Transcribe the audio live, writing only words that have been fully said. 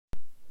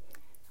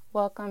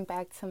Welcome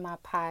back to my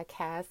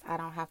podcast. I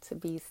don't have to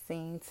be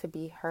seen to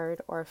be heard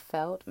or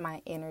felt.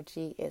 My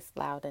energy is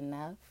loud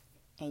enough,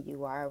 and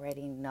you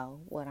already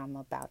know what I'm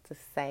about to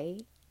say.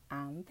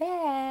 I'm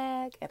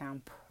back, and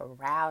I'm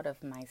proud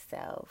of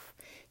myself.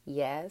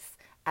 Yes,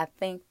 I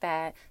think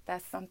that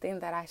that's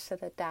something that I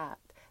should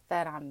adopt,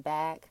 that I'm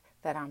back,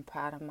 that I'm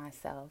proud of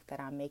myself,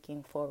 that I'm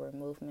making forward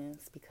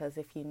movements, because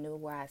if you knew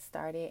where I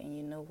started and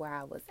you knew where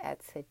I was at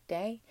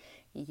today,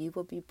 you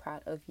will be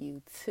proud of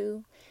you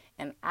too.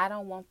 And I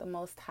don't want the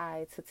Most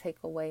High to take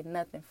away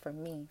nothing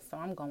from me. So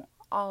I'm going to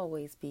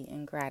always be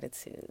in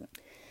gratitude.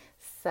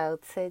 So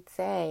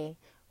today,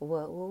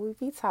 what will we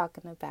be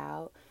talking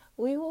about?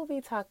 We will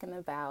be talking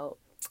about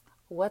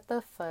what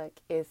the fuck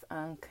is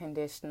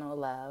unconditional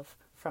love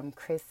from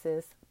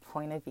Chris's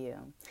point of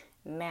view.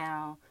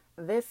 Now,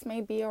 this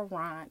may be a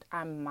rant.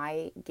 I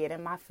might get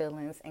in my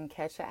feelings and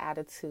catch an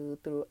attitude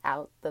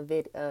throughout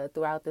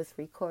this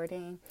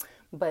recording,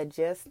 but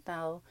just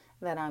know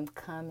that I'm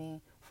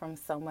coming from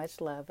so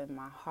much love in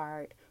my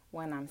heart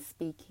when I'm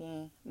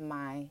speaking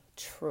my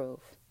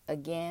truth.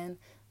 Again,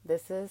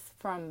 this is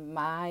from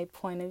my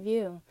point of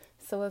view.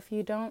 So if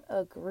you don't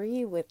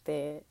agree with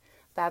it,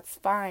 that's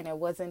fine. It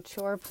wasn't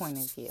your point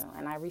of view.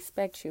 And I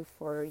respect you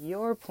for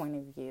your point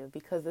of view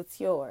because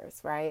it's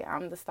yours, right?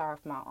 I'm the star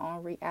of my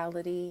own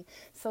reality.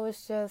 So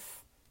it's just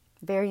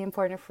very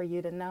important for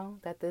you to know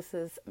that this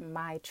is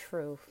my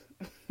truth.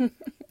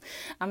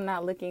 I'm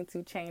not looking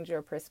to change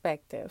your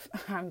perspective.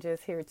 I'm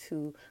just here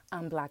to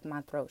unblock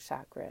my throat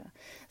chakra.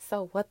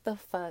 So what the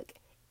fuck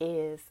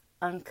is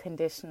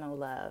unconditional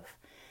love?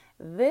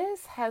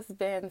 This has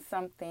been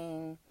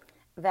something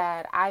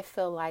that I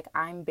feel like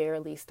I'm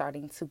barely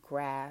starting to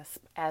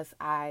grasp as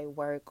I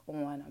work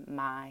on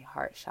my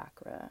heart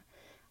chakra.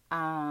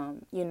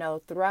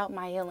 Throughout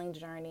my healing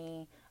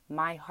journey,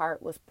 my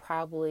heart was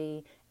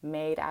probably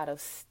made out of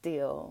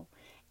steel.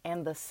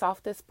 And the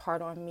softest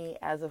part on me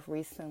as of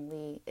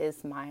recently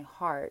is my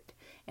heart.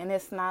 And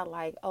it's not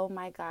like, oh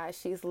my God,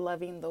 she's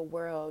loving the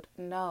world.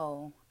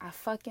 No, I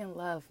fucking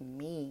love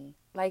me.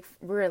 Like,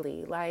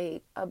 really,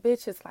 like a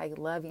bitch is like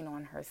loving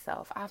on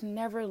herself. I've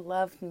never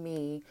loved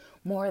me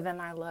more than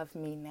I love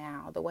me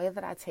now. The way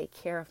that I take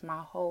care of my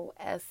whole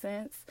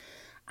essence,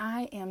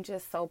 I am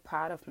just so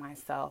proud of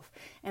myself.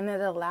 And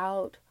it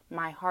allowed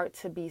my heart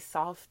to be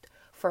soft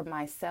for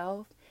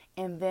myself.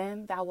 And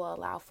then that will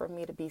allow for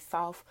me to be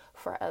soft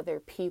for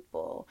other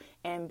people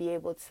and be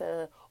able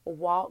to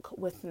walk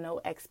with no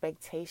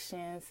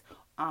expectations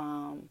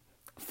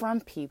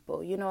from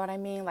people. You know what I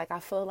mean? Like,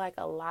 I feel like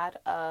a lot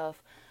of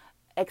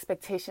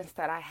expectations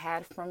that I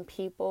had from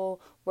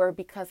people were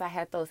because I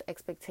had those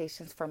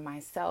expectations for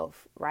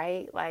myself,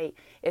 right? Like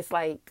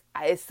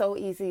it's so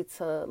easy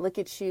to look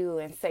at you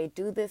and say,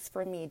 do this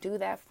for me, do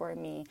that for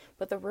me.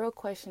 But the real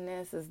question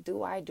is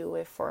do I do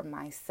it for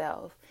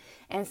myself?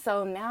 And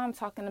so now I'm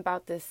talking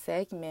about this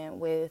segment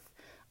with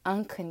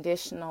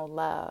unconditional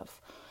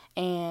love.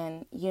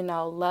 And,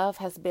 love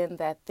has been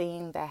that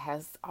thing that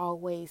has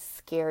always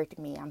scared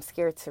me. I'm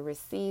scared to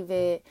receive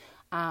it.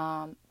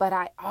 But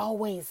I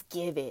always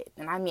give it.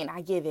 And I mean,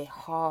 I give it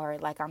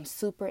hard. Like, I'm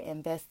super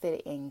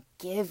invested in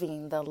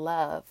giving the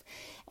love.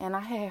 And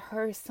I had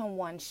heard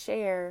someone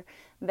share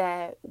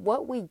that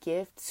what we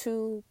give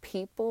to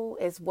people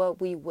is what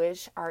we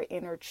wish our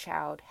inner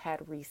child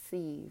had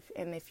received.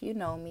 And if you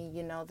know me,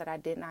 you know that I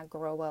did not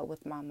grow up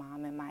with my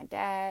mom and my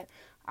dad.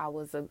 I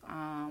was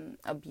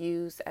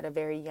abused at a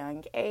very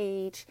young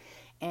age.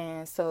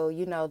 And so,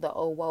 the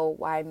oh, whoa,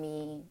 why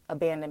me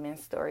abandonment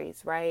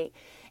stories, right?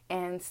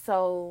 And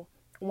so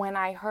when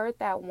I heard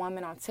that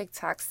woman on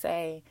TikTok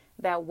say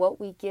that what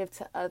we give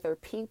to other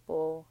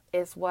people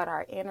is what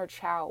our inner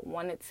child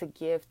wanted to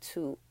give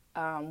to,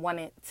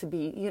 wanted to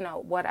be,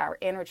 what our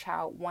inner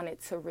child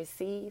wanted to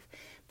receive,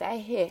 that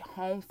hit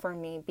home for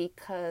me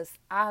because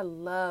I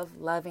love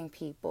loving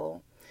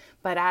people,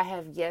 but I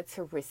have yet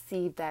to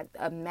receive that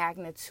a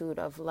magnitude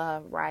of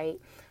love, right?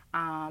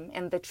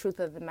 And the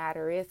truth of the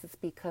matter is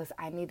because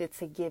I needed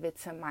to give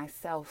it to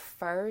myself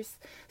first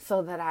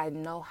so that I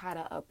know how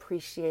to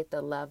appreciate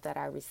the love that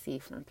I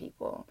receive from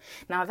people.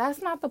 Now,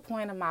 that's not the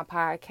point of my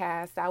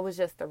podcast. That was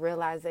just the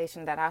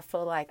realization that I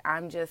feel like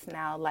I'm just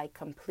now like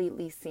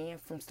completely seeing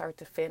from start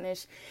to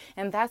finish.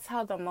 And that's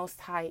how the Most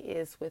High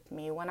is with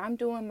me. When I'm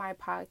doing my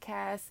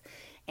podcast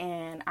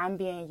and I'm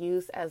being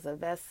used as a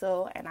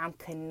vessel and I'm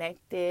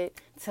connected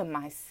to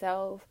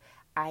myself,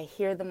 I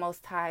hear the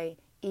Most High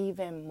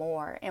even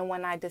more. And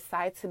when I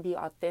decide to be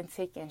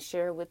authentic and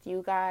share with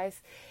you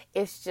guys,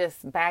 it's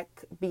just back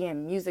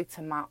being music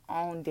to my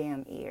own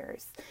damn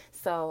ears.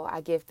 So I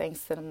give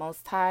thanks to the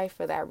Most High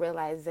for that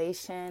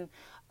realization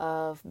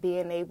of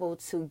being able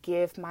to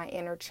give my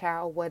inner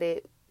child what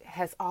it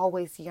has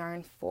always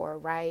yearned for,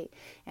 right?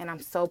 And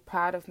I'm so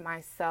proud of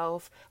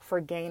myself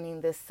for gaining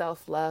this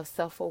self-love,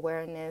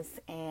 self-awareness,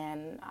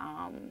 and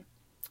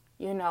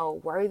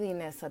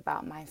worthiness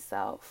about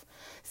myself.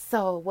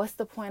 So what's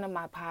the point of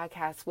my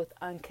podcast with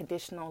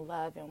unconditional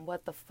love, and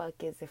what the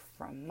fuck is it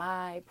from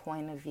my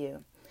point of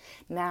view?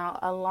 Now,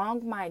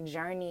 along my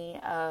journey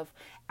of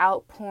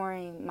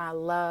outpouring my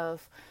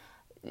love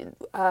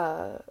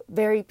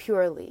very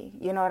purely.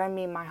 You know what I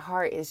mean? My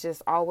heart is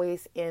just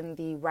always in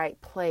the right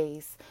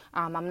place.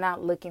 I'm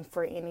not looking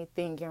for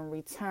anything in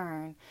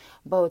return.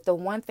 But the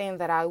one thing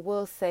that I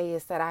will say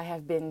is that I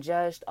have been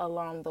judged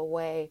along the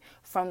way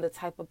from the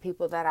type of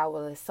people that I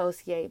will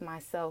associate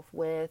myself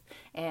with,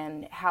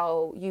 and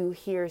how you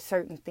hear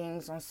certain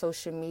things on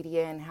social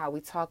media and how we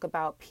talk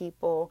about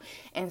people.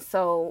 And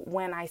so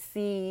when I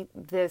see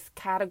this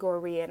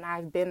category, and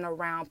I've been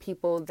around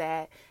people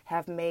that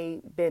have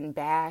been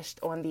bashed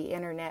on the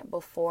internet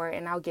before,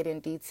 and I'll get in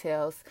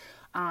details.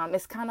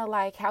 It's kind of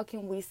like, how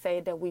can we say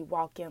that we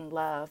walk in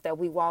love, that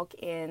we walk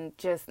in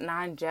just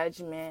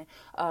non-judgment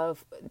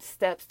of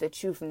steps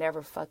that you've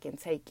never fucking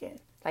taken?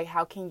 Like,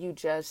 how can you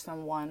judge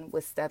someone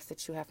with steps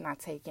that you have not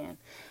taken?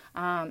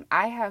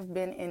 I have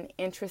been in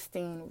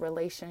interesting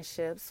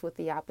relationships with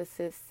the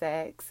opposite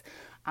sex.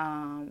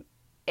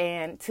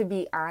 And to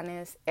be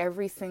honest,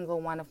 every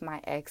single one of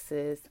my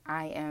exes,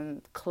 I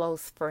am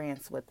close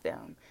friends with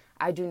them.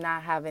 I do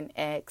not have an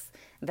ex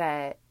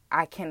that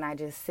I cannot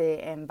just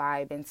sit and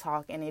vibe and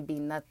talk and it be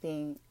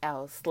nothing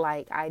else.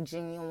 Like, I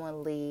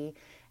genuinely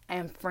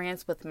am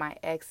friends with my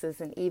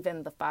exes, and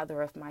even the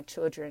father of my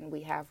children.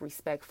 We have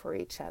respect for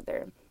each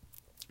other.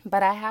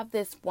 But I have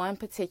this one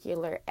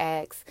particular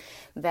ex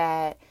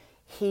that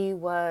he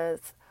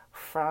was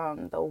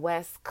from the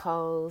West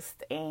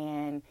Coast,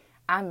 and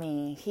I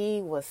mean,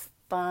 he was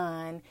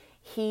fun.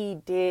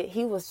 He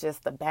was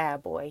just a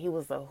bad boy. He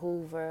was a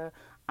Hoover.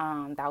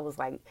 That was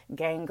like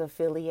gang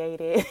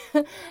affiliated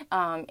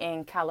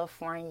in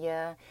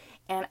California.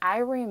 And I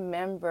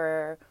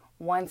remember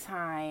one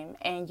time,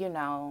 and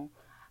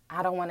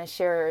I don't want to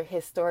share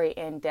his story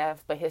in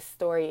depth, but his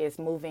story is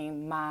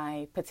moving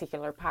my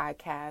particular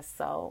podcast,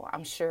 so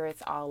I'm sure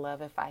it's all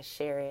love if I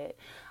share it.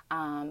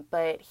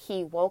 But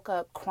he woke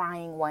up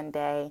crying one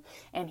day,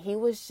 and he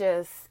was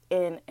just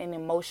in an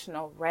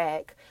emotional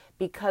wreck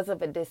because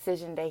of a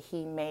decision that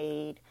he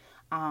made,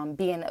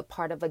 being a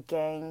part of a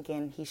gang,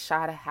 and he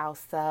shot a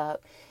house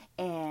up.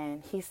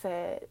 And he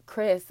said,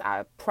 "Chris,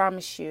 I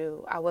promise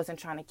you I wasn't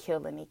trying to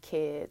kill any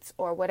kids,"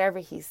 or whatever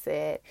he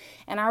said.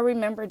 And I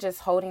remember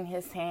just holding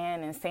his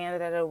hand and saying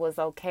that it was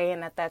okay.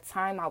 And at that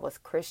time I was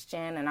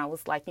Christian, and I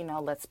was like,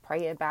 let's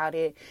pray about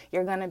it.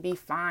 You're going to be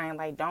fine.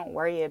 Like, don't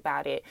worry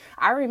about it.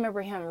 I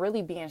remember him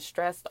really being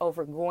stressed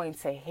over going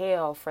to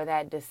hell for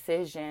that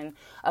decision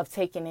of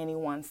taking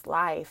anyone's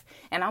life.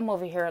 And I'm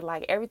over here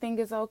like, everything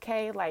is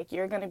okay. Like,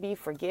 you're going to be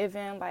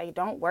forgiven. Like,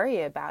 don't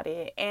worry about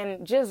it.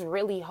 And just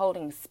really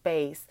holding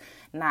space,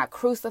 not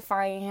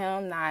crucifying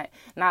him,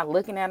 not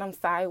looking at him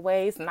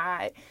sideways,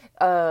 I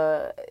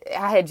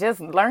had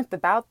just learned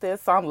about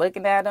this, so I'm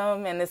looking at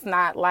him, and it's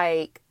not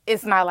like,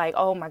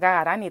 oh my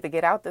God, I need to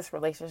get out this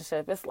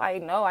relationship. It's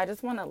like, no, I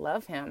just want to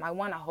love him. I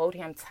want to hold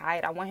him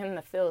tight. I want him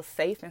to feel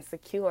safe and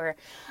secure.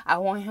 I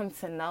want him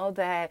to know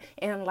that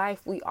in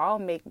life we all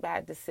make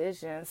bad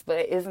decisions,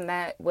 but isn't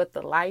that what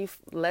the life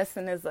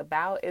lesson is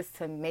about, is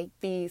to make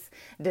these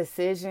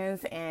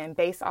decisions, and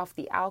based off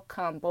the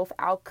outcome, both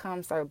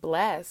outcomes are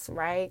blessed,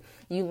 right?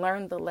 You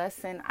learn the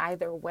lesson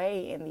either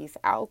way in these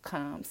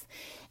outcomes.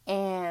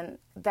 And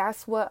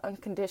that's what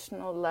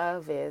unconditional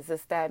love is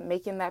that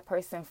making that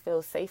person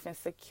feel safe and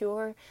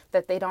secure,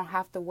 that they don't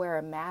have to wear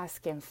a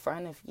mask in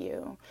front of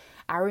you.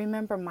 I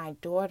remember my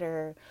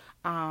daughter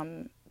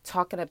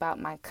talking about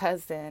my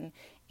cousin,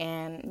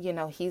 and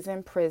he's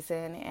in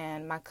prison,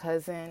 and my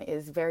cousin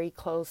is very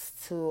close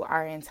to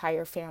our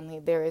entire family.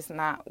 There is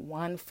not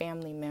one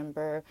family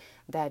member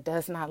that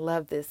does not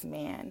love this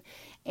man.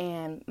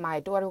 And my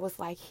daughter was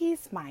like,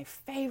 he's my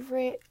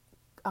favorite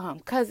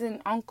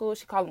cousin, uncle.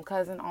 She called him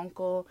cousin,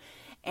 uncle.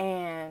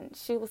 And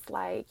she was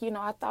like,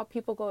 I thought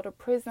people go to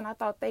prison. I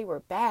thought they were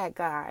bad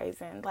guys.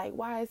 And like,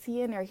 why is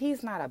he in there?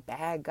 He's not a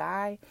bad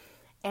guy.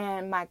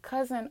 And my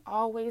cousin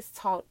always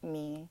taught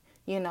me,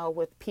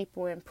 with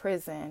people in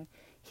prison,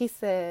 he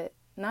said,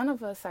 none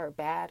of us are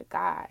bad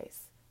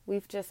guys.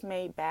 We've just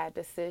made bad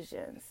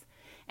decisions.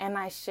 And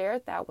I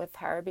shared that with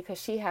her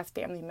because she has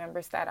family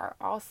members that are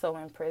also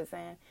in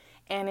prison.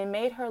 And it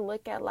made her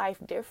look at life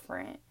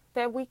different.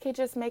 That we could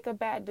just make a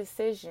bad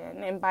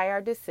decision, and by our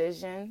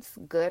decisions,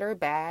 good or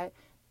bad,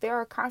 there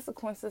are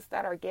consequences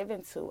that are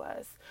given to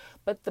us.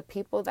 But the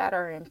people that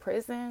are in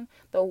prison,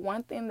 the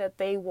one thing that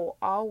they will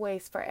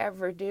always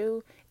forever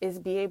do is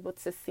be able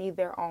to see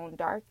their own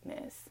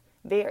darkness.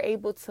 They're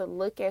able to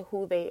look at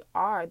who they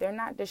are. They're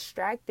not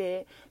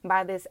distracted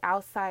by this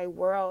outside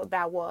world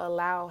that will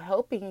allow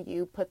helping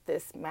you put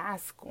this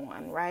mask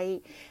on,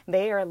 right?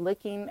 They are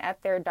looking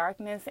at their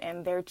darkness,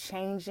 and they're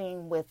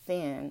changing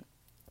within.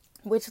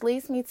 Which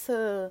leads me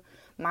to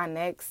my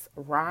next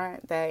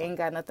rant that ain't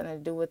got nothing to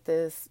do with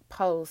this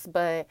post.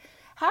 But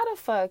how the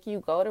fuck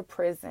you go to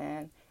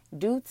prison,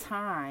 do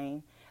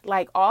time,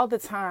 like all the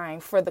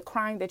time for the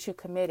crime that you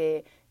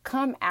committed,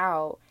 come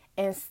out,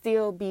 and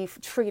still be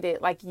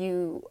treated like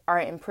you are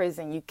in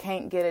prison. You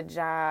can't get a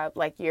job,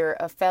 like you're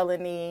a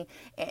felony.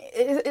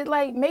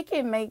 Like, make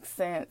it make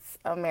sense,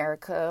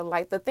 America.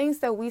 Like, the things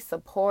that we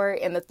support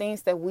and the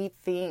things that we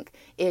think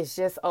is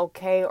just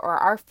okay, or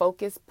our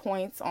focus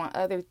points on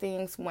other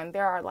things, when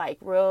there are like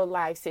real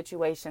life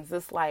situations.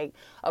 It's like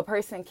a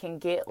person can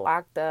get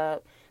locked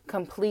up,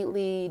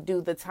 completely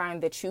do the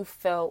time that you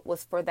felt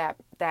was for that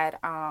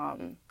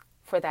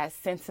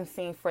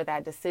sentencing, for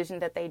that decision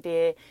that they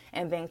did,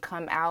 and then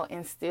come out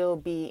and still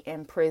be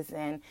in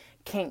prison,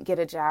 can't get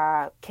a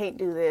job, can't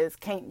do this,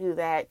 can't do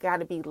that, got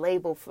to be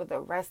labeled for the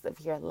rest of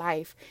your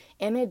life.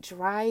 And it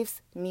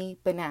drives me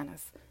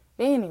bananas.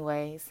 But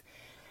anyways,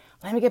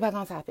 let me get back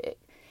on topic.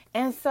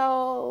 And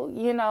so,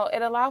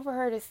 it allowed for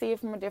her to see it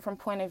from a different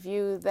point of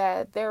view,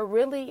 that there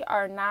really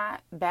are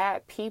not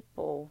bad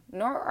people,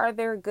 nor are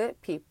there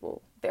good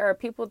people. There are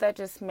people that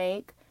just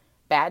make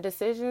bad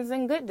decisions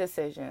and good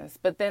decisions.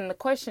 But then the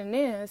question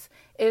is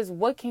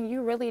what can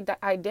you really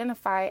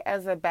identify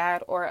as a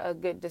bad or a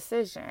good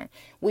decision?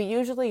 We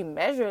usually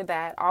measure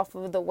that off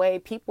of the way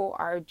people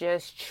are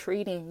just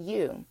treating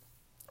you.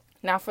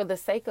 Now, for the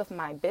sake of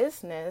my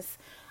business,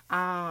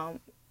 I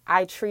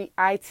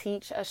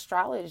teach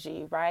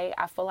astrology, right?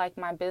 I feel like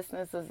my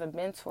business is a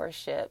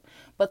mentorship.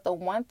 But the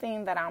one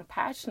thing that I'm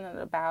passionate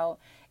about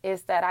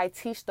is that I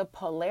teach the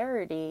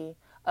polarity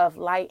of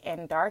light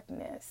and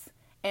darkness.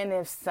 And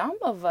if some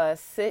of us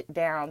sit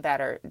down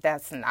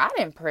that's not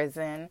in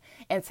prison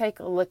and take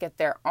a look at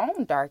their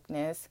own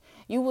darkness,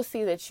 you will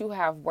see that you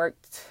have work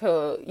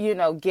to,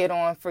 get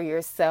on for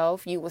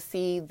yourself. You will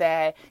see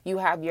that you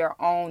have your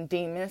own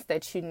demons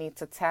that you need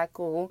to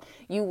tackle.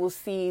 You will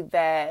see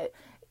that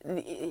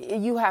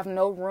you have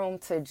no room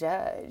to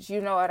judge.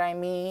 You know what I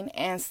mean?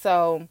 And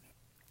so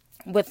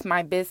with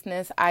my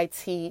business, I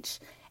teach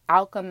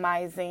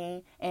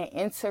alchemizing and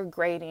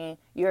integrating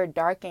your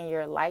dark and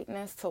your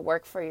lightness to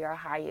work for your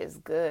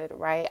highest good,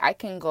 right? I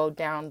can go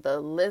down the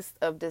list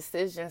of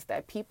decisions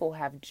that people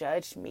have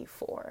judged me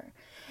for.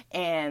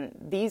 And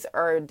these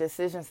are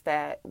decisions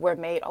that were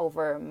made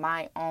over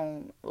my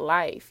own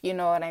life. You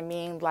know what I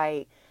mean?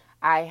 Like,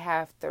 I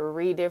have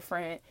 3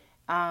 different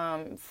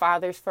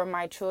fathers for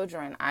my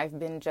children. I've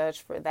been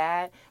judged for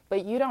that.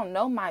 But you don't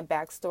know my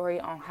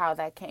backstory on how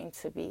that came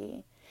to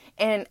be.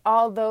 And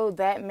although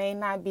that may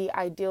not be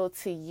ideal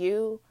to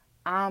you,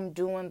 I'm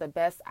doing the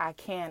best I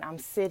can. I'm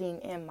sitting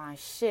in my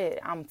shit.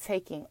 I'm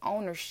taking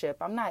ownership.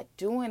 I'm not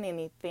doing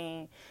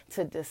anything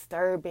to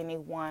disturb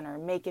anyone or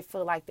make it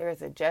feel like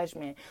there's a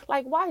judgment.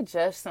 Like, why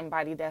judge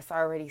somebody that's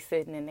already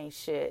sitting in their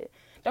shit?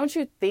 Don't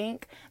you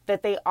think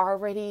that they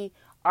already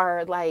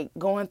are, like,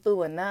 going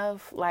through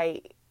enough?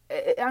 Like,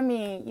 I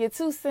mean, your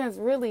 2 cents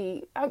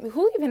really,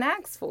 who even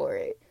asked for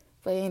it?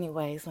 But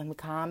anyways, let me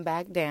calm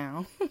back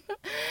down.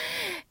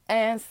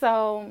 And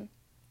so,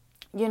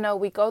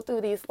 we go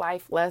through these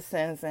life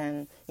lessons,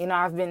 and,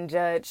 I've been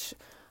judged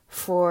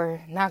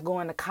for not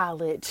going to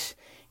college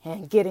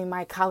and getting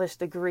my college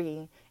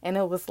degree. And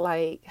it was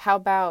like, how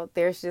about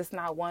there's just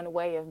not one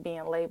way of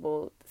being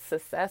labeled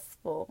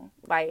successful?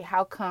 Like,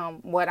 how come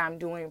what I'm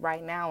doing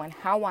right now and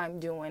how I'm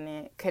doing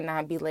it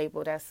cannot be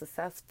labeled as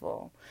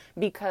successful?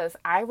 Because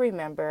I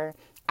remember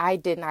I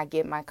did not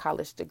get my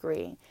college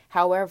degree.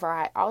 However,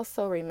 I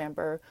also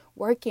remember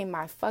working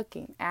my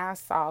fucking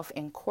ass off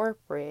in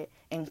corporate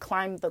and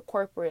climbed the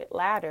corporate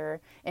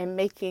ladder and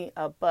making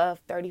above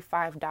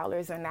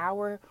 $35 an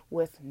hour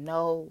with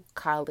no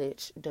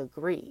college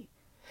degree.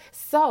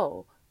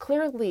 So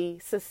clearly,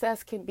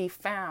 success can be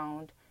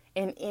found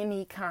in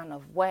any kind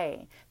of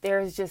way.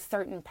 There's just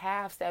certain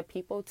paths that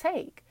people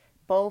take.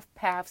 Both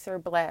paths are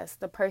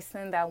blessed. The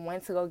person that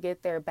went to go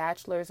get their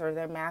bachelor's or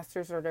their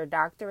master's or their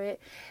doctorate,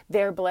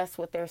 they're blessed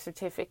with their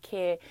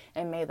certificate,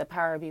 and may the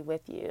power be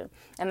with you.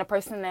 And the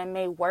person that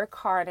may work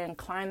hard and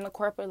climb the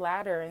corporate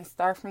ladder and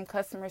start from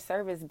customer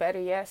service,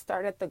 better yet,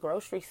 start at the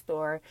grocery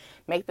store,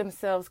 make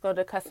themselves go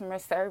to customer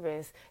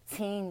service,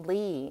 team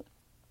lead,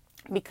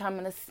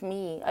 becoming a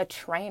SME, a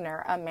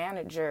trainer, a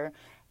manager,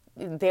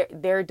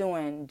 they're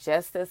doing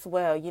just as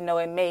well.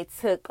 It may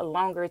took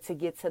longer to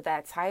get to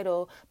that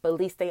title, but at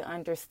least they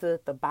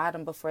understood the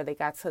bottom before they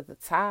got to the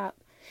top.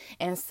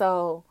 And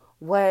so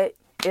what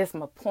is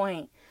my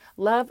point?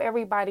 Love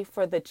everybody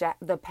for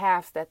the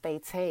paths that they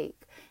take.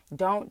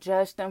 Don't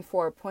judge them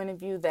for a point of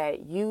view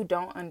that you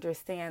don't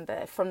understand,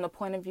 that from the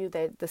point of view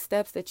that the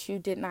steps that you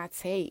did not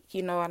take.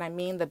 You know what I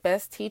mean? The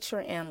best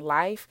teacher in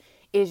life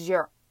is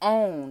your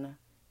own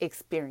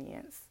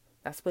experience.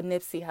 That's what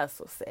Nipsey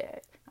Hussle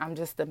said. I'm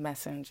just a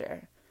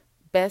messenger.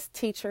 Best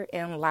teacher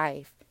in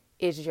life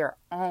is your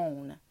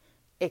own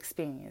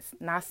experience,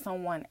 not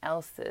someone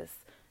else's.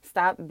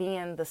 Stop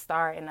being the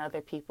star in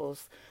other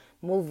people's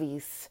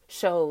movies,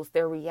 shows,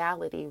 their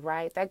reality,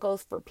 right? That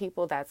goes for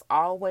people that's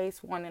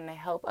always wanting to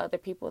help other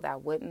people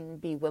that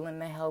wouldn't be willing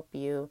to help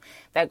you.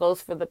 That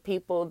goes for the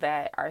people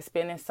that are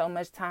spending so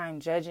much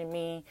time judging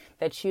me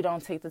that you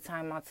don't take the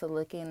time out to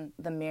look in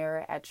the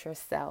mirror at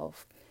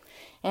yourself.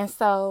 And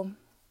so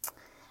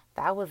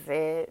that was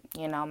it.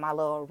 My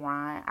little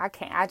rhyme.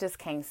 I just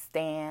can't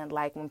stand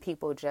like when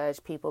people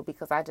judge people,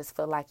 because I just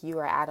feel like you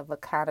are out of a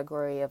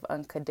category of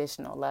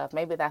unconditional love.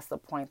 Maybe that's the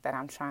point that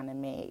I'm trying to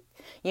make.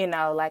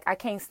 Like I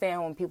can't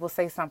stand when people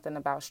say something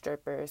about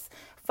strippers.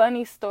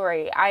 Funny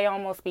story, I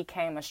almost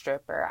became a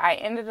stripper. I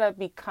ended up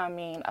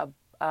becoming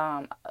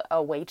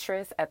a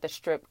waitress at the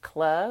strip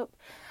club,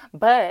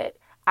 but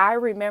I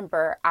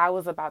remember I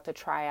was about to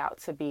try out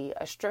to be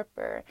a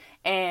stripper,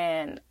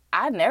 and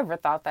I never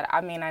thought that.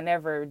 I mean, I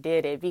never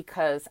did it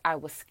because I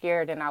was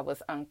scared and I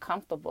was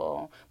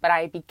uncomfortable. But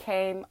I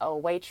became a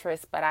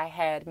waitress, but I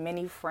had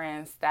many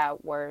friends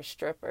that were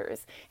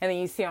strippers. And then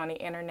you see on the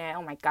internet,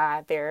 oh my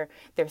God, they're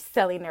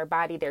selling their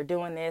body, they're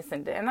doing this.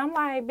 And I'm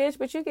like, bitch,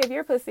 but you give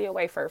your pussy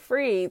away for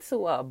free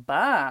to a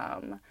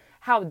bum.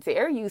 How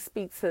dare you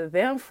speak to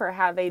them for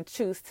how they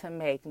choose to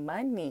make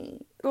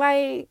money?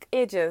 Like,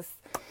 it just...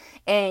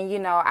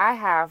 And, I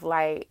have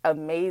like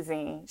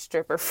amazing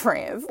stripper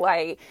friends.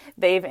 Like,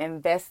 they've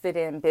invested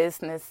in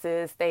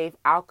businesses. They've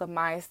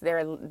alchemized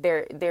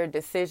their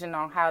decision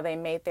on how they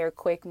made their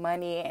quick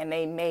money, and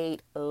they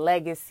made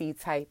legacy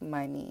type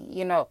money.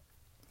 You know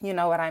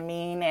what I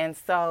mean? And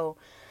so,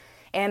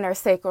 and their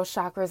sacral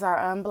chakras are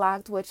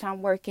unblocked, which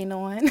I'm working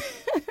on.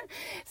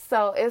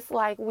 So it's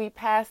like we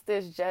pass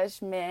this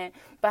judgment,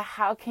 but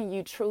how can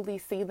you truly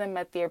see them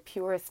at their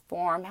purest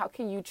form? How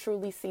can you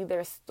truly see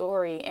their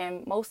story?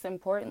 And most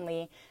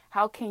importantly,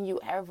 how can you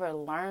ever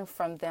learn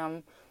from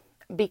them?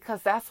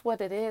 Because that's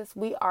what it is.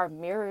 We are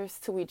mirrors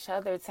to each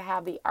other, to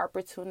have the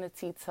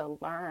opportunity to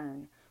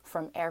learn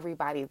from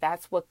everybody.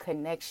 That's what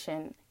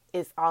connection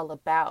is all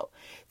about.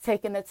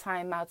 Taking the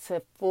time out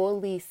to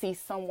fully see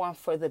someone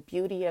for the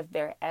beauty of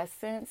their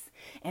essence,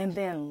 and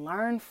then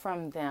learn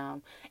from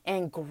them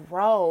and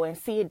grow and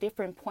see a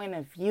different point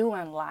of view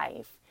in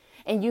life.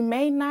 And you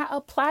may not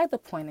apply the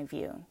point of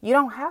view. You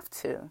don't have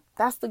to.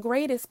 That's the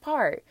greatest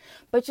part.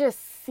 But just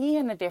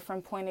seeing a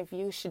different point of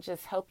view should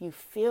just help you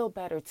feel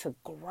better to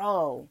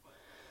grow.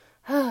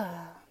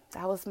 That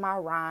was my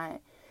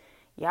rant.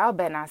 Y'all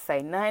better not say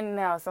nothing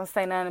else. Don't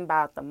say nothing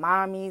about the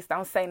mommies.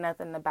 Don't say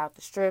nothing about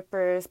the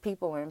strippers,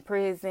 people in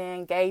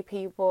prison, gay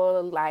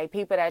people, like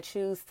people that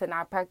choose to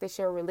not practice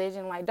your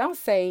religion. Like, don't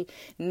say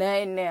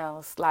nothing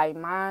else. Like,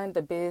 mind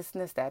the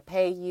business that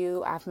pay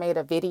you. I've made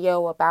a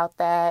video about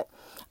that.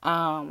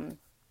 And,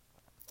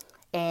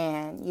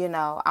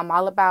 I'm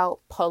all about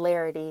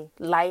polarity,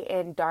 light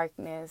and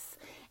darkness.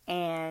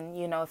 And,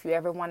 if you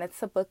ever wanted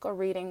to book a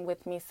reading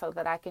with me so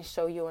that I can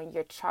show you in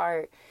your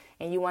chart,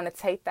 and you want to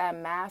take that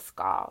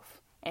mask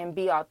off and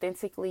be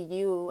authentically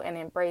you and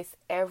embrace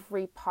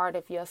every part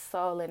of your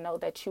soul and know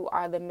that you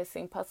are the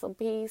missing puzzle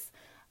piece,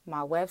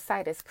 my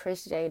website is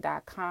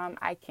chrisj.com.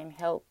 I can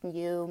help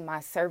you. My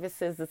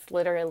services is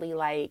literally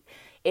like,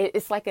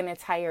 it's like an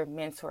entire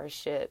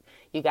mentorship.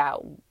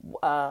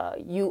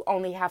 You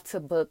only have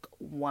to book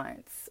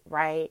once,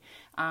 right?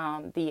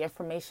 The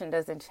information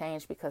doesn't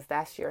change because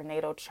that's your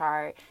natal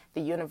chart.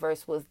 The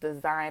universe was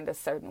designed a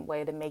certain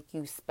way to make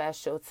you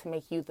special, to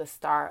make you the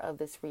star of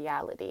this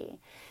reality.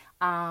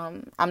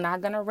 I'm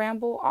not going to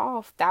ramble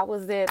off. That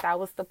was it. That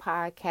was the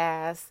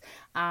podcast.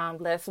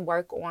 Let's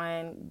work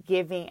on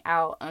giving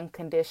out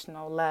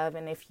unconditional love.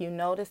 And if you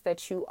notice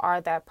that you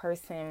are that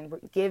person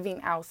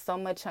giving out so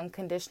much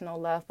unconditional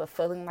love, but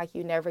feeling like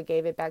you never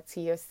gave it back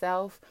to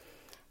yourself,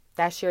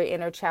 that's your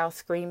inner child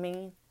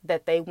screaming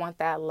that they want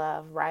that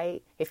love,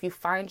 right? If you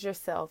find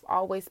yourself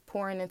always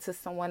pouring into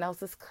someone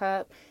else's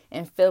cup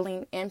and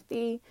feeling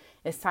empty,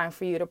 it's time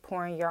for you to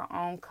pour in your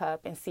own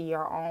cup and see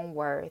your own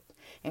worth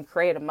and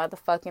create a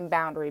motherfucking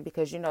boundary,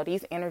 because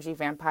these energy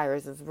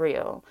vampires is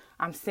real.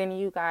 I'm sending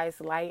you guys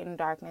light and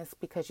darkness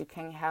because you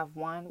can't have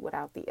one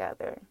without the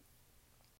other.